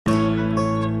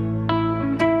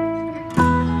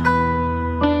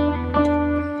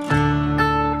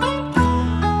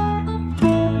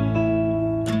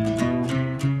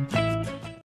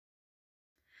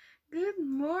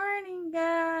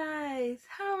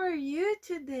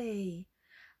today?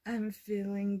 I'm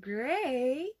feeling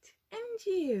great. And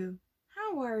you?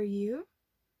 How are you?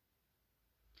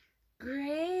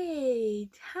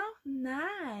 Great. How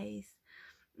nice.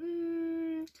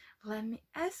 Let me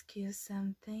ask you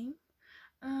something.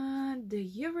 Do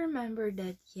you remember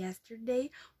that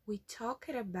yesterday we talked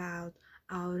about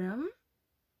autumn?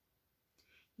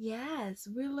 Yes,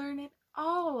 we learned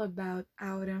all about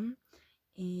autumn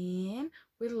and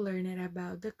we learned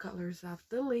about the colors of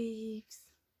the leaves.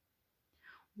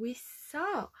 We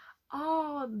saw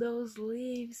all those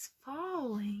leaves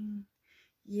falling.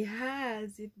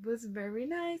 Yes, it was very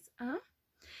nice, huh?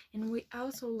 And we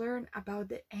also learned about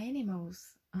the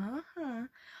animals.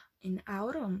 In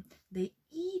autumn, they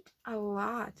eat a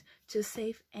lot to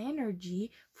save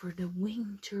energy for the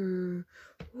winter.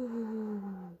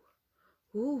 Ooh,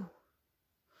 ooh,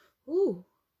 ooh.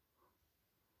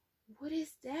 What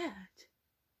is that?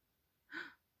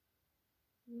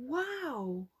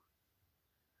 Wow!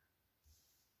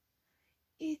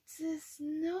 It's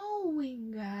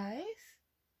snowing, guys.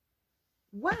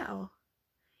 Wow!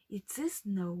 It's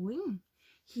snowing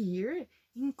here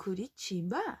in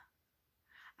Curitiba.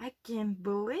 I can't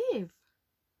believe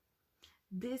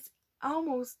this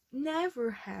almost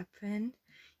never happened.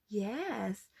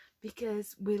 Yes,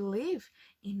 because we live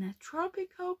in a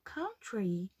tropical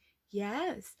country.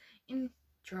 Yes, in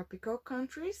tropical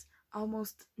countries,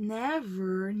 almost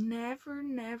never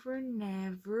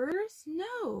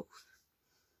snows.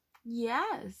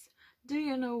 Yes, do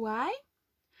you know why?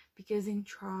 Because in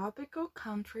tropical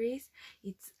countries,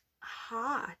 it's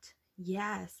hot.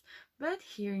 Yes, but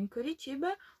here in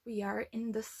Curitiba, we are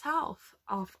in the south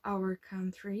of our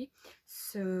country,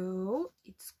 so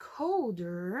it's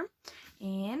colder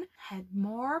and had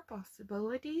more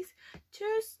possibilities to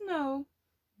snow.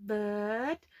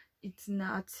 But it's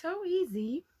not so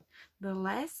easy. The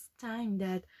last time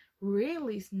that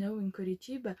really snowed in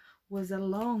Curitiba was a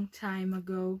long time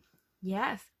ago.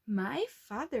 Yes, my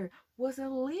father was a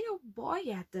little boy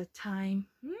at the time.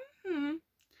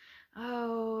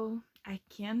 Oh, I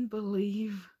can't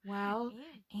believe. Well,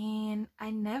 and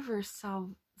I never saw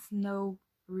snow,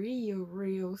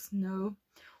 real snow.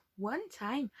 One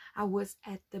time I was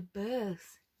at the bus.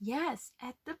 Yes,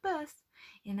 at the bus.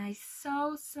 And I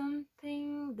saw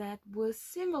something that was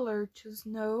similar to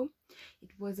snow.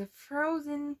 It was a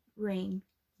frozen rain.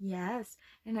 Yes,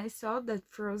 and I saw that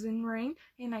frozen rain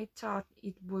and I thought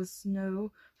it was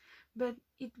snow, but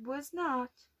it was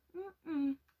not.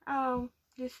 Oh,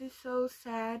 this is so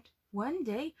sad. One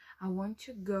day I want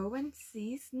to go and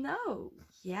see snow.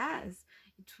 Yes,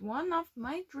 it's one of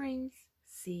my dreams.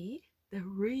 See the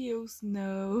real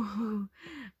snow.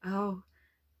 Oh,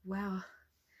 well,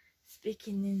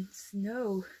 speaking in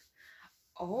snow,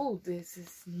 oh, this is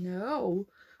snow.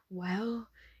 Well,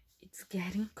 it's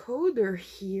getting colder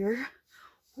here.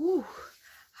 Ooh,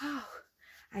 oh,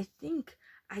 I think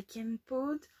I can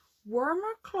put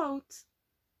warmer clothes.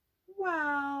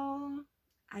 Well,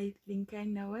 I think I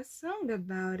know a song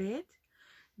about it.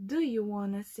 Do you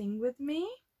want to sing with me?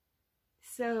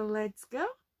 So let's go.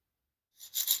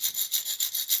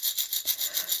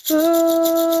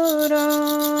 Put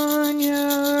on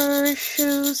your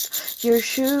shoes, your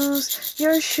shoes,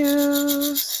 your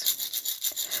shoes.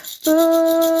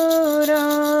 Put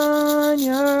on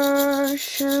your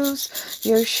shoes,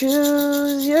 your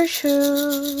shoes, your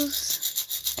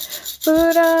shoes.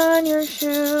 Put on your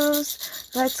shoes,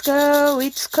 let's go,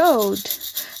 it's cold.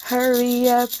 Hurry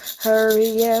up,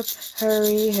 hurry up,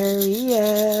 hurry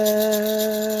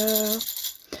up.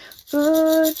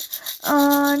 Put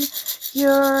on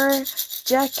your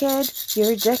jacket,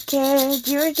 your jacket,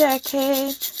 your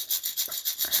jacket.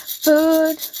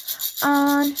 Put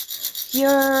on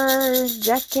your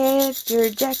jacket, your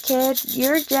jacket,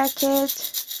 your jacket.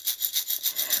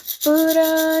 Put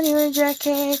on your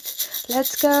jacket,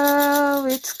 let's go,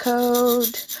 it's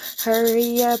cold.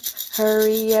 Hurry up,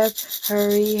 hurry up,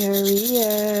 hurry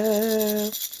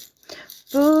up.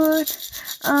 Put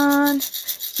on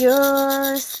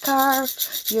your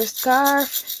scarf, your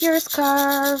scarf, your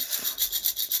scarf.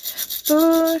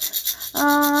 Put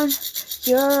on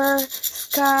your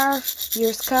scarf,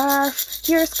 your scarf,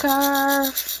 your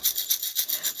scarf.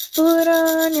 Put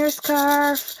on your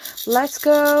scarf, let's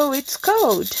go, it's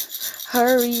cold.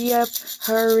 Hurry up,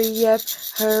 hurry up,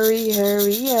 hurry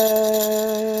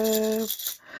up.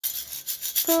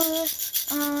 Put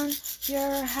on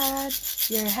your hat,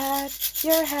 your hat,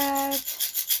 your hat.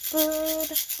 Put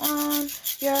on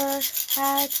your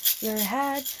hat, your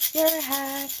hat, your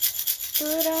hat.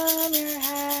 Put on your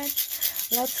hat,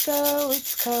 let's go,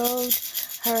 it's cold.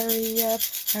 Hurry up,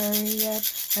 hurry up,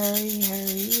 hurry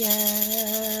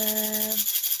up.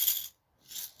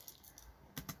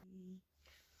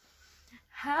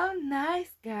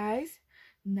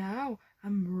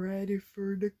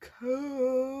 the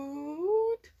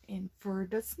cold and for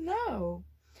the snow.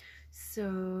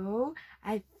 So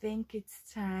I think it's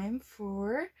time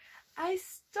for a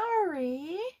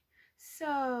story.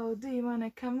 So do you want to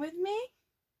come with me?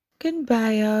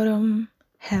 Goodbye, autumn.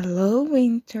 Hello,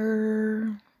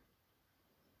 winter.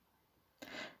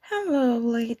 Hello,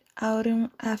 late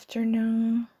autumn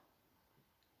afternoon.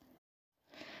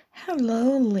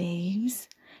 Hello, leaves.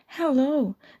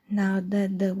 Hello, now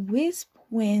that the wisp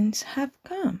winds have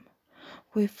come.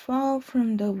 We fall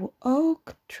from the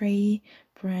oak tree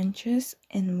branches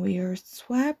and we are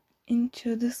swept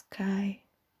into the sky.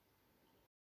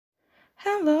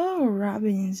 Hello,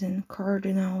 robins and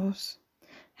cardinals.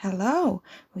 Hello,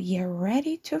 we are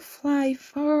ready to fly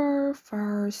far,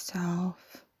 far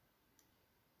south.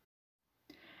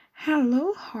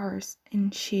 Hello, horse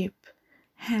and sheep.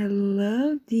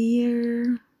 Hello,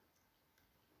 dear.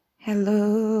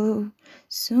 Hello.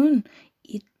 Soon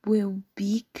it will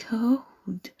be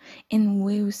cold and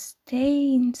we'll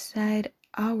stay inside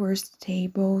our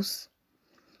stables.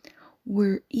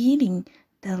 We're eating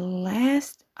the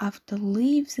last of the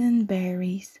leaves and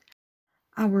berries.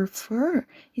 Our fur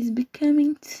is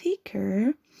becoming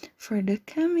thicker for the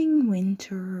coming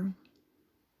winter.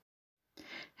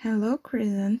 Hello,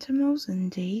 chrysanthemums and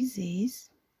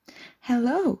daisies.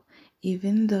 Hello,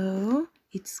 even though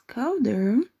it's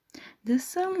colder, the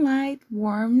sunlight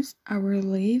warms our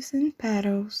leaves and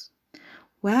petals.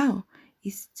 Well,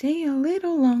 stay a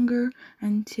little longer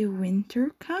until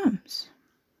winter comes.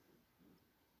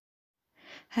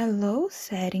 Hello,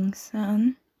 setting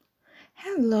sun.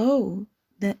 Hello,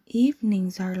 the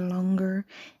evenings are longer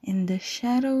and the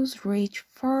shadows reach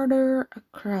farther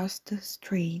across the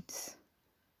streets.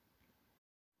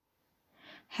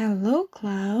 Hello,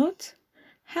 clouds.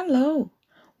 Hello,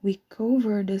 we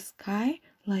cover the sky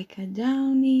like a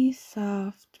downy,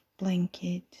 soft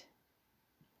blanket.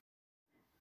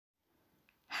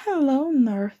 Hello,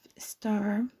 North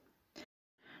Star.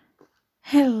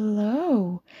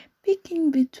 Hello,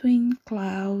 peeking between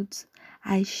clouds,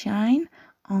 I shine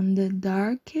on the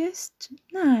darkest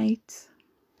night.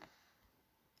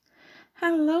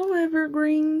 Hello,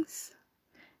 evergreens.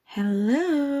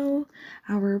 Hello,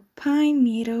 our pine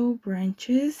needle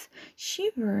branches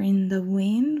shiver in the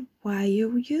wind while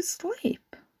you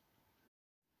sleep.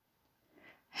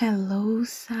 Hello,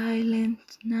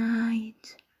 silent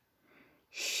night.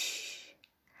 Shh,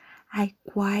 I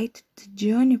quiet the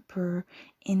juniper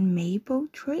and maple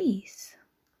trees.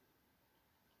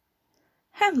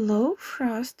 Hello,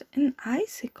 frost and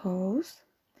icicles.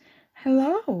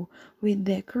 Hello, we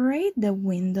decorate the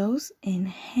windows and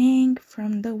hang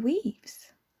from the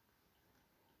eaves.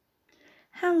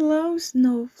 Hello,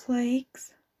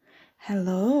 snowflakes.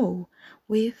 Hello,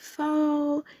 we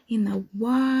fall in a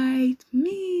white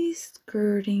mist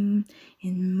skirting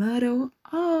and muddle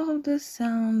all the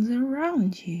sounds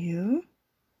around you.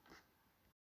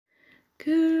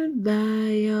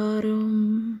 Goodbye,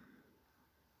 autumn.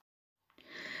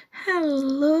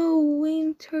 Hello,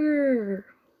 winter.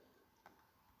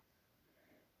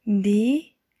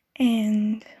 The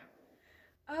end.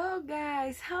 Oh,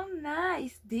 guys, how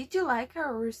nice. Did you like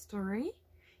our story?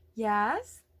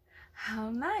 Yes?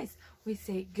 How nice. We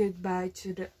say goodbye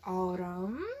to the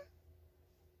autumn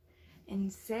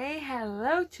and say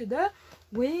hello to the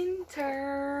winter.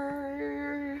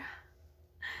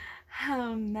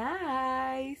 How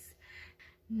nice.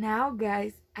 Now,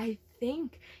 guys, I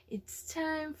think it's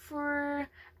time for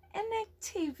an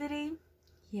activity.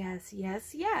 Yes,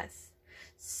 yes, yes.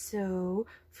 So,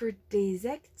 for this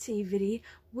activity,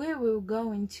 we will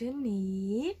going to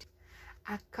need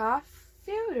a cough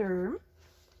filter,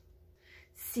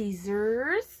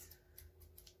 scissors,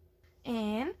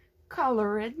 and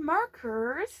colored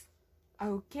markers.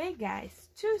 Okay, guys,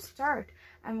 to start,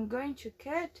 I'm going to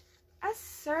cut a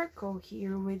circle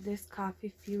here with this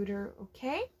coffee filter,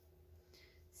 okay?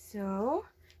 So,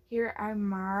 here I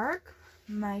mark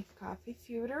my coffee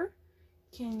filter.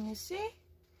 Can you see?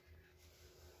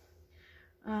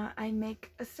 I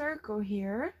make a circle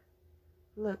here.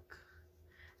 Look,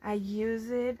 I use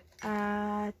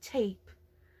tape,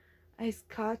 a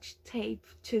scotch tape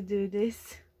to do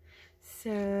this.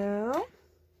 So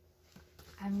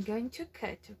I'm going to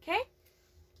cut, okay?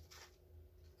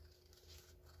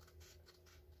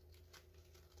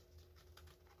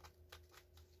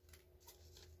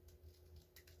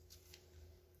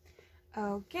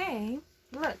 Okay,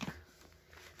 look.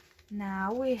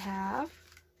 Now we have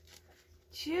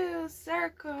 2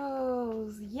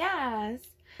 circles. Yes.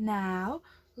 Now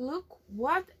look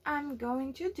what I'm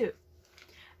going to do.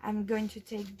 I'm going to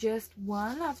take just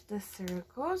one of the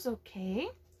circles, okay?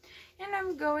 And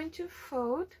I'm going to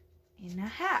fold and a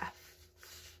half,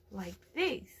 like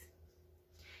this.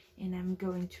 And I'm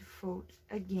going to fold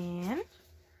again,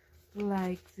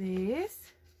 like this.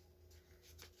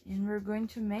 And we're going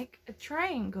to make a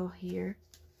triangle here.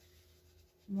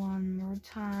 One more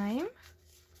time.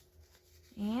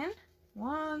 And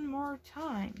one more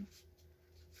time.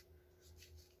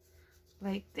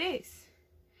 Like this.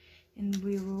 And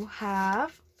we will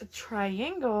have a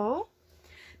triangle.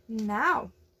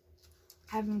 Now,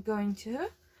 I'm going to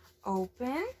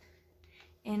open,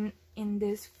 and in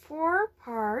these 4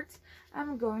 parts,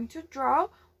 I'm going to draw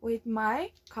with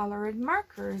my colored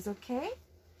markers, okay?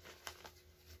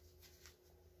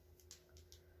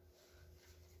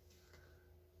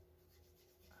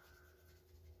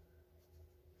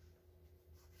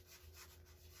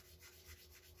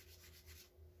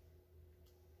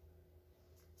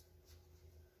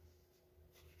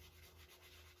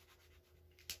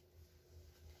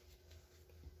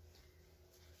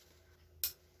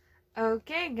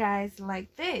 Okay guys,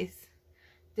 like this.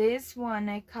 This one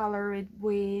I color it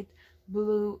with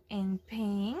blue and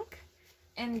pink,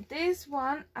 and this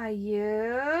one I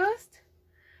used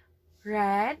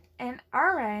red and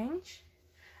orange.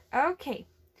 Okay,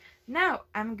 now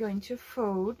I'm going to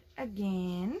fold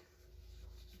again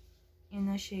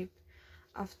in the shape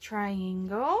of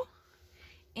triangle,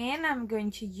 and I'm going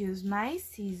to use my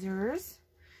scissors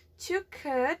to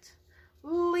cut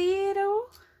little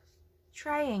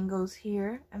triangles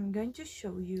here. I'm going to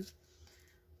show you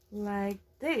like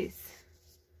this.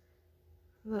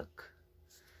 Look,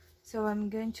 so I'm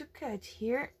going to cut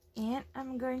here and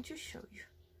I'm going to show you.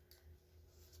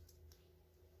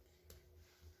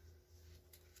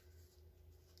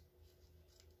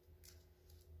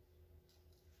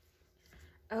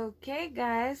 Okay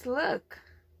guys, look,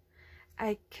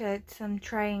 I cut some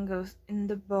triangles in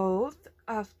the both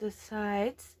of the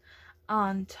sides,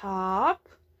 on top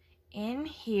and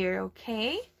here,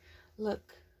 okay?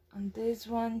 Look, on this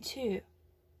one too.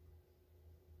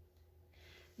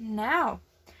 Now,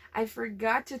 I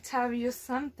forgot to tell you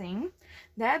something,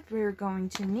 that we're going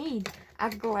to need a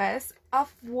glass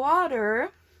of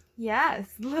water. Yes,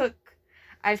 look,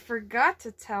 I forgot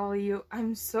to tell you.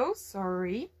 I'm so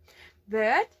sorry.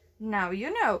 But now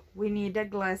you know, we need a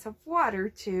glass of water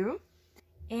too.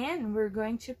 And we're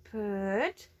going to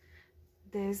put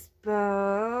this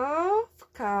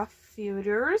both cup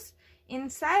filters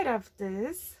inside of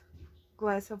this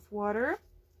glass of water.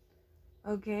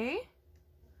 Okay,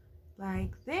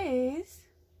 like this.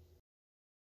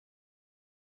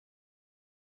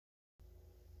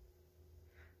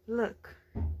 Look,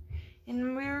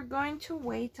 and we're going to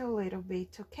wait a little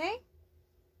bit, okay?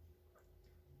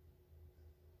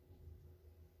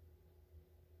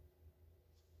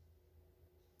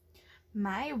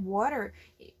 My water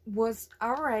was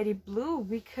already blue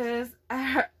because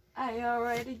I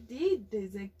already did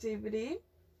this activity.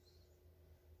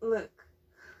 Look.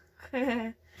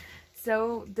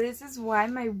 So this is why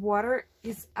my water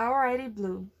is already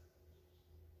blue.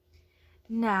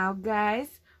 Now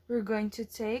guys, we're going to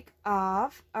take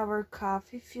off our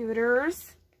coffee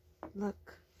filters.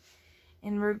 Look.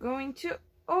 And we're going to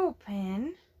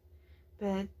open,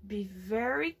 but be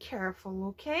very careful,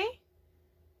 okay?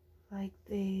 Like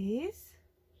this,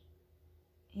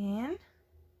 and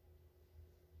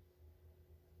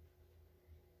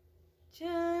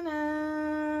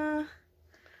ta-da!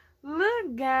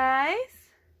 Look guys,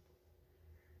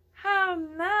 how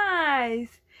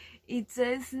nice! It's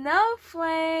a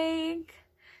snowflake,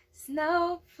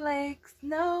 snowflake,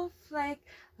 snowflake,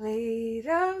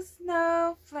 little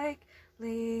snowflake,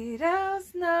 little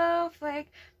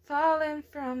snowflake, falling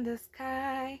from the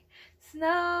sky.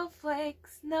 Snowflake,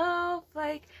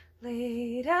 snowflake,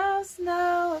 little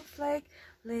snowflake,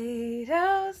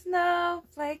 little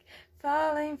snowflake,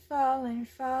 falling, falling,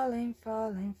 falling,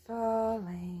 falling,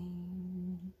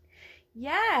 falling.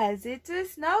 Yes, it's a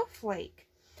snowflake.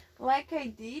 Like I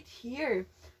did here.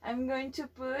 I'm going to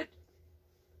put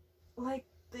like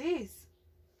this.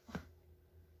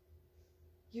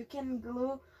 You can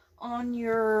glue on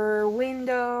your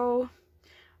window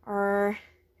or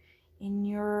in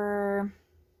your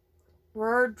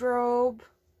wardrobe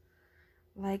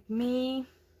like me.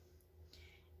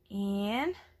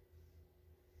 And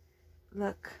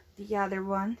look, the other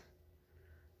one.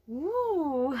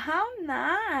 Ooh, how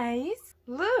nice!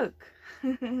 Look.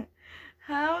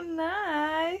 How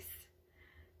nice!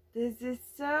 This is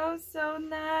so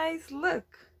nice.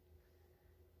 Look.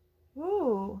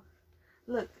 Ooh.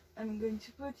 Look, I'm going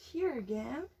to put here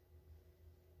again.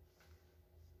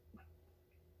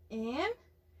 And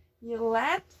you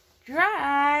let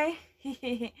dry.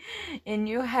 And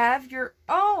you have your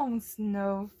own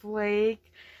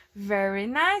snowflake Very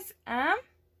nice,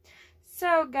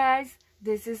 So guys,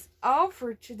 this is all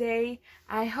for today.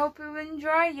 I hope you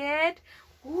enjoy it.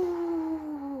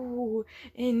 Ooh,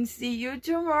 and see you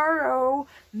tomorrow.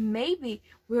 Maybe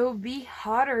we'll be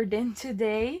hotter than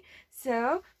today.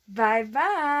 So,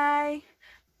 bye-bye.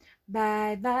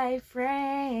 Bye-bye,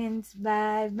 friends.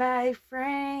 Bye-bye,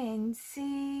 friends.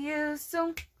 See you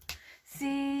soon.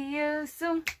 See you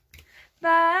soon.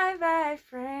 Bye-bye,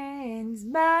 friends.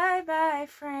 Bye-bye,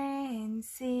 friends.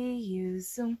 See you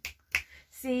soon.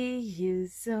 See you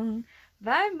soon.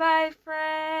 Bye-bye,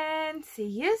 friends. See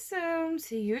you soon.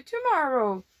 See you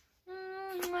tomorrow.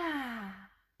 Mwah.